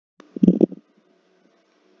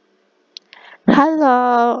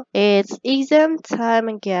Hello, it's exam time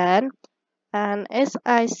again, and as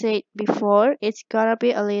I said before, it's gonna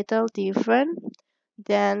be a little different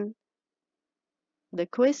than the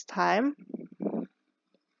quiz time.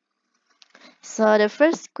 So the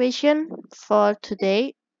first question for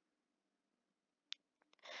today,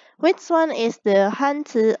 which one is the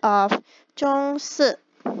Hanzi of Zhongsi?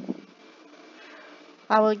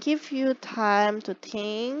 I will give you time to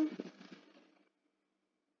think.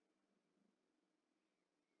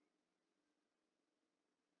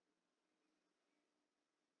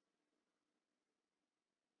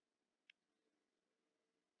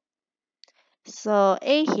 So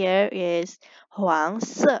A here is 黄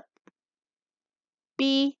色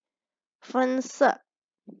B 分色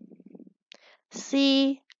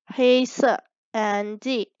C 黑色 and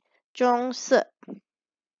D 棕色。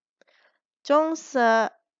棕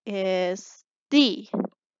色 is D.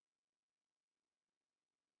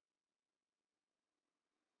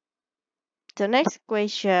 The next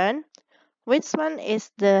question, which one is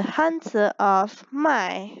the hunter of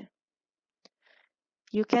Mai?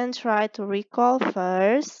 You can try to recall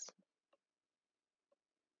first.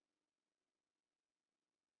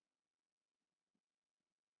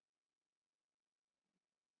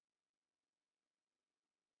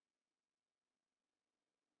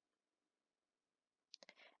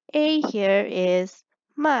 A here is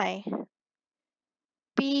Mai.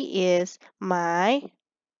 B is Mai.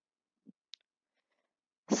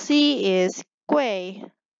 C is Gui.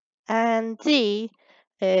 And D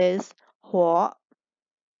is Huo.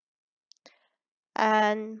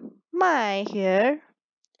 And Mai here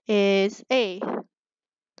is A.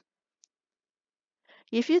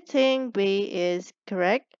 If you think B is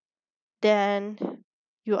correct, then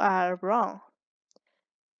you are wrong.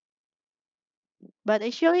 But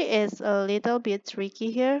actually it's a little bit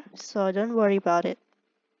tricky here, so don't worry about it.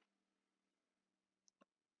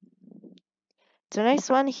 The next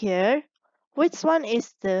one here, which one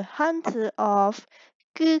is the hunter of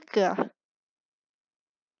哥哥?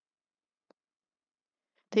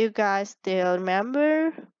 Do you guys still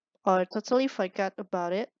remember or totally forgot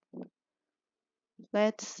about it?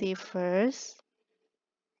 Let's see first.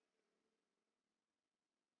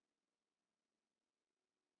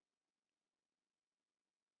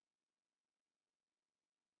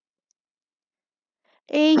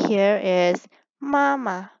 A here is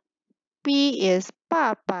mama, B is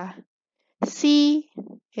爸爸, C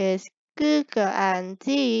is 哥哥, and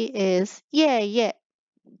D is 爷爷.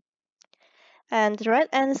 And the right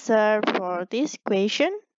answer for this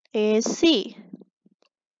question is C.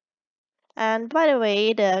 And by the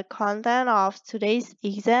way, the content of today's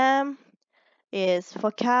exam is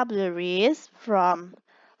vocabularies from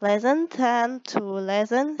lesson 10 to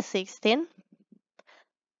lesson 16.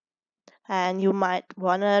 And you might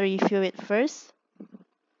wanna review it first.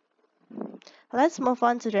 Let's move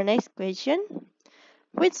on to the next question.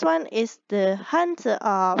 Which one is the hunter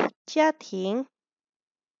of 家庭?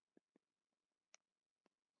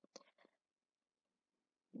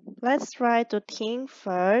 Let's try to think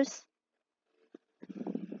first.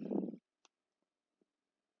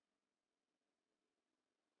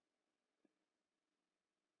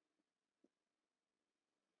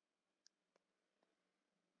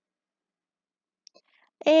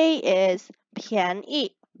 A is 便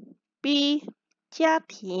宜 B 家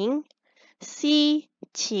庭 C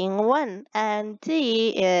请问 and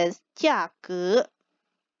D is 价格.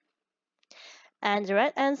 And the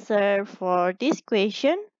right answer for this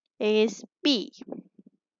question is B.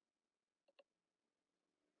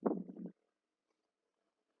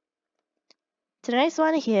 The next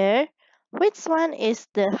one here, which one is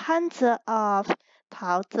the hunter of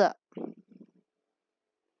桃子?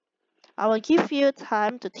 I will give you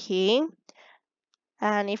time to think,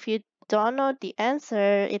 and if you don't know the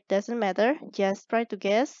answer, it doesn't matter, just try to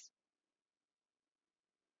guess.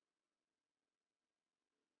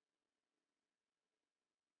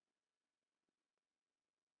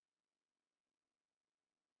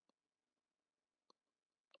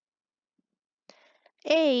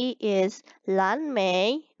 A is 蓝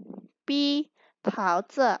莓 B 桃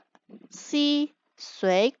子 C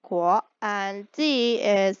水果 and D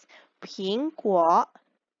is 苹果.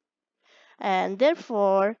 And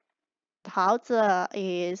therefore 桃子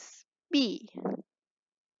is B.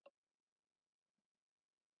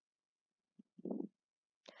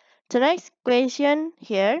 The next question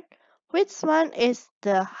here, which one is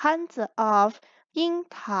the hunter of 樱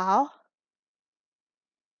桃?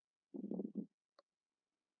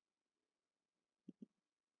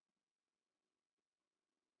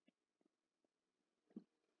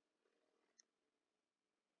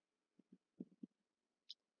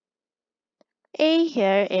 A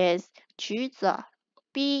here is 橘子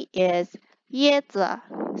B is 椰子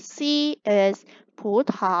C is 葡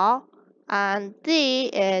萄 and D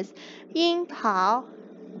is 樱桃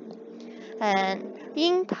and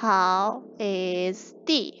樱桃 is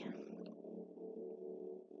D.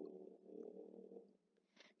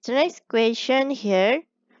 The next question here,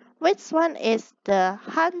 which one is the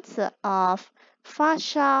hunter of 发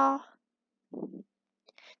烧?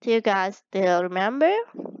 Do you guys still remember?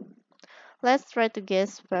 Let's try to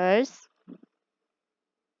guess first.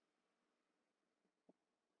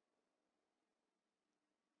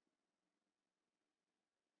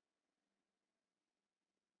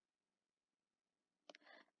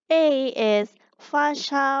 A is 发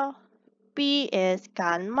烧 B is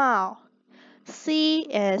感冒 C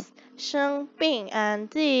is 生病 and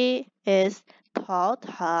D is 头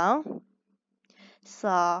疼.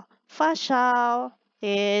 So 发烧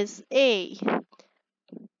is A.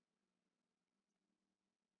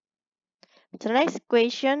 The next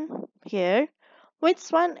question here,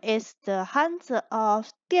 which one is the hunter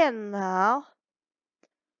of 电脑?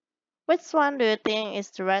 Which one do you think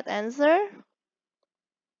is the right answer?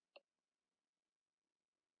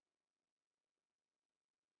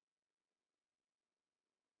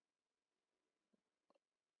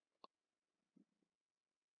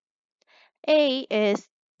 A is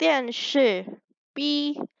电视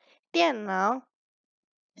B 电脑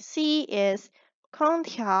C is 空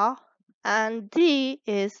调 and D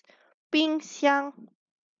is 冰箱.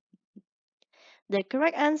 The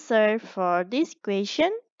correct answer for this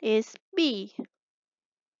question is B.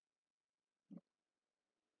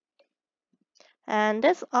 And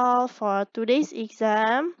that's all for today's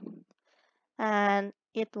exam. And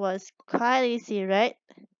it was quite easy, right?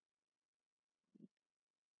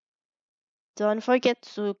 Don't forget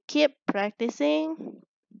to keep practicing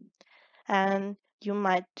and you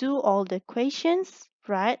might do all the questions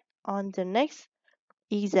right on the next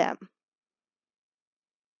exam.